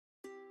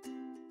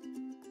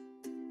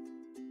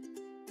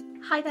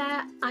Hi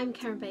there, I'm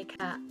Keren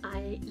Baker.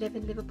 I live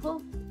in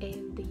Liverpool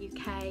in the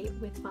UK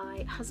with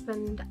my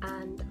husband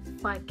and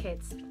 5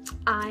 kids.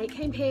 I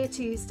came here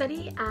to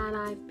study and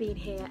I've been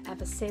here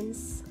ever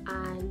since,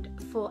 and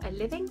for a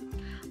living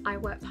I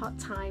work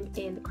part-time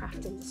in the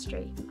craft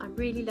industry. I'm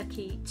really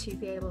lucky to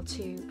be able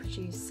to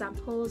produce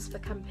samples for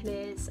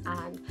companies,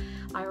 and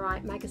I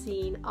write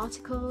magazine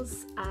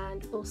articles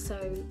and also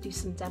do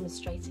some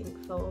demonstrating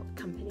for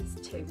companies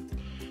too.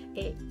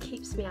 It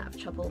keeps me out of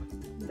trouble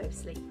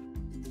mostly.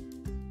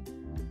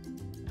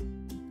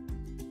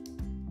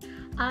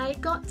 I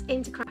got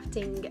into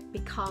crafting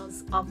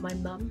because of my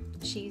mum.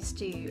 She used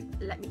to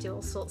let me do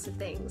all sorts of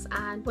things,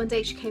 and one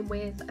day she came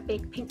with a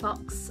big pink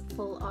box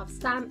full of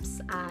stamps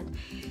and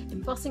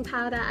embossing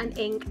powder and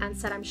ink and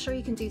said, "I'm sure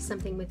you can do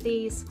something with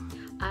these."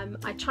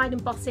 I tried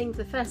embossing for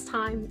the first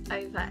time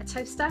over a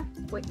toaster,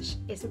 which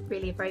isn't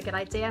really a very good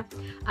idea,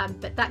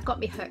 but that got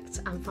me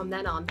hooked, and from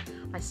then on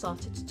I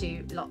started to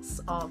do lots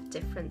of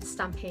different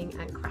stamping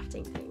and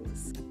crafting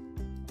things.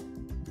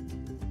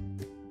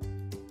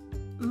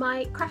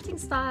 My crafting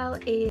style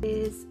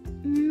is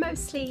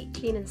mostly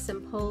clean and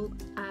simple.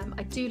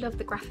 I do love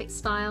the graphic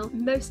style.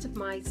 Most of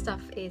my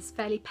stuff is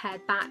fairly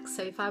pared back,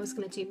 so if I was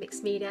going to do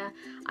mixed media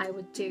I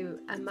would do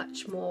a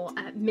much more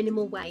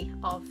minimal way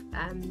of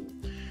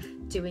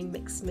doing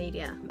mixed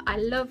media. I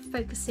love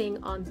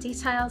focusing on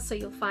details, so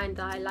you'll find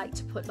that I like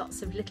to put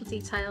lots of little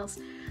details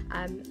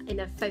in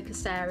a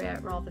focused area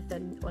rather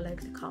than all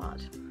over the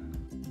card.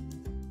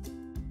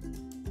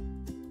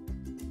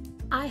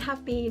 I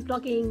have been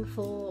blogging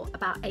for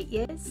about 8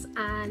 years,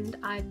 and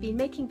I've been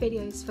making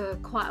videos for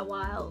quite a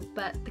while,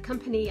 but the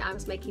company I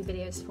was making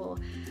videos for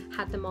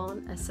had them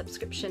on a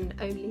subscription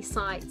only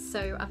site,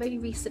 so I've only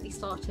recently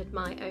started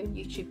my own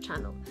YouTube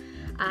channel,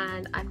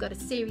 and I've got a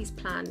series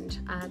planned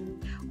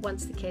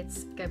once the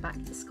kids go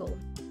back to school.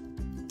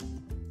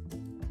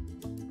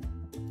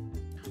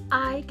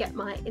 I get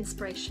my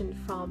inspiration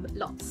from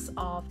lots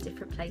of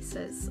different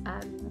places.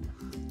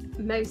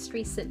 Most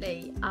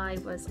recently I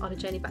was on a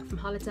journey back from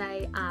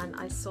holiday and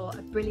I saw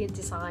a brilliant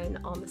design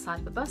on the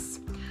side of a bus,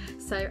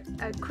 so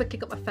I quickly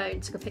got my phone,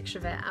 took a picture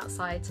of it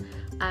outside,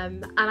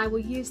 and I will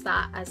use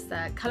that as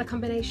the colour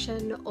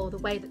combination or the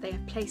way that they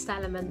have placed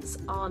elements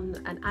on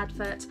an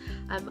advert.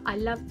 I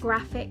love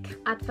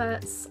graphic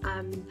adverts,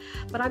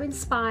 but I'm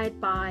inspired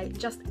by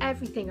just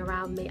everything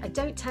around me. I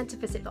don't tend to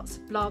visit lots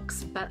of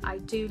blogs, but I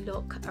do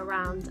look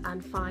around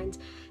and find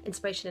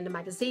inspiration in a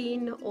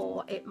magazine,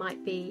 or it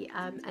might be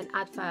an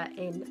advert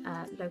in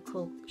a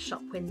local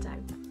shop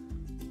window.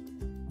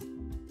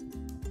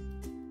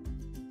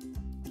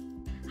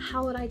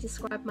 How would I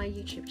describe my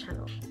YouTube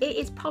channel? It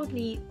is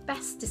probably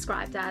best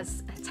described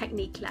as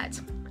technique-led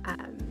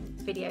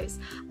videos.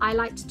 I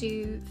like to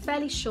do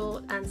fairly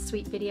short and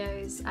sweet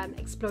videos,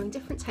 exploring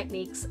different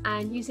techniques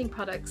and using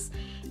products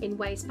in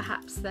ways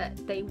perhaps that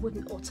they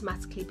wouldn't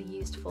automatically be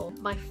used for.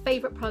 My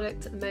favourite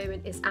product at the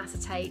moment is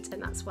acetate,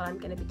 and that's what I'm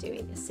going to be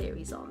doing a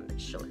series on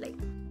shortly.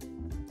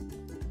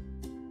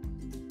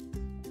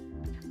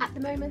 At the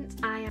moment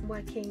I am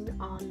working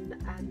on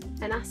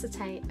an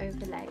acetate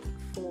overlay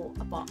for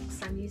a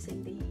box. I'm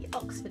using the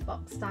Oxford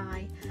box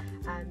die,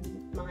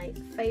 my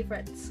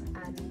favourite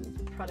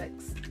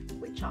products,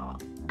 which are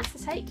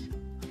acetate,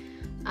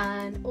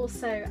 and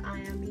also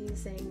I am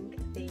using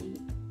the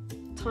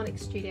Tonic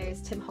Studios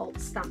Tim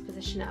Holtz stamp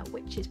positioner,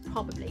 which is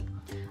probably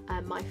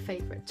my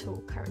favourite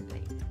tool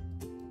currently.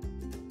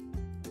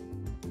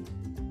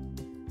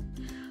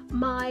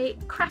 My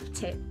craft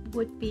tip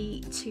would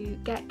be to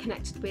get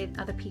connected with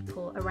other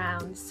people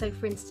around. So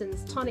for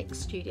instance, Tonic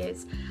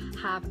Studios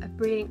have a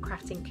brilliant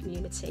crafting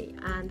community,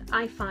 and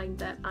I find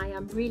that I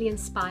am really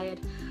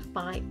inspired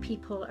by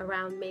people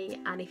around me,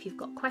 and if you've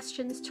got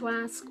questions to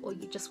ask or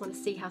you just want to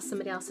see how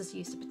somebody else has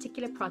used a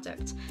particular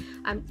product,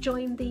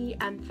 join the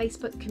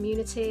Facebook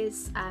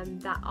communities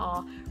that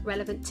are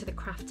relevant to the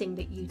crafting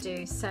that you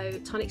do. So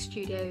Tonic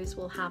Studios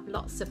will have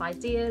lots of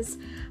ideas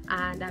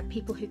and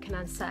people who can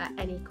answer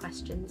any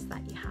questions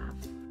that you have.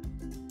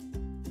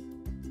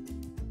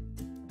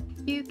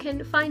 You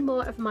can find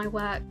more of my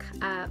work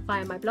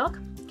via my blog,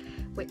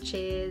 which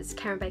is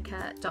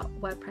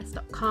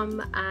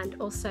kerenbaker.wordpress.com, and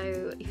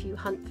also if you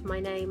hunt for my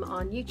name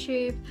on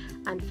YouTube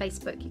and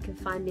Facebook, you can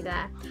find me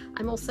there.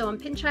 I'm also on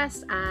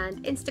Pinterest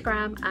and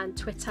Instagram and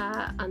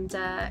Twitter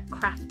under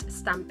Craft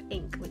Stamp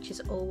Inc., which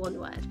is all one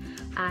word,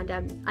 and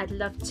I'd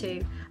love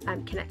to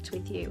connect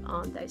with you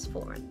on those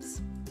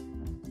forums.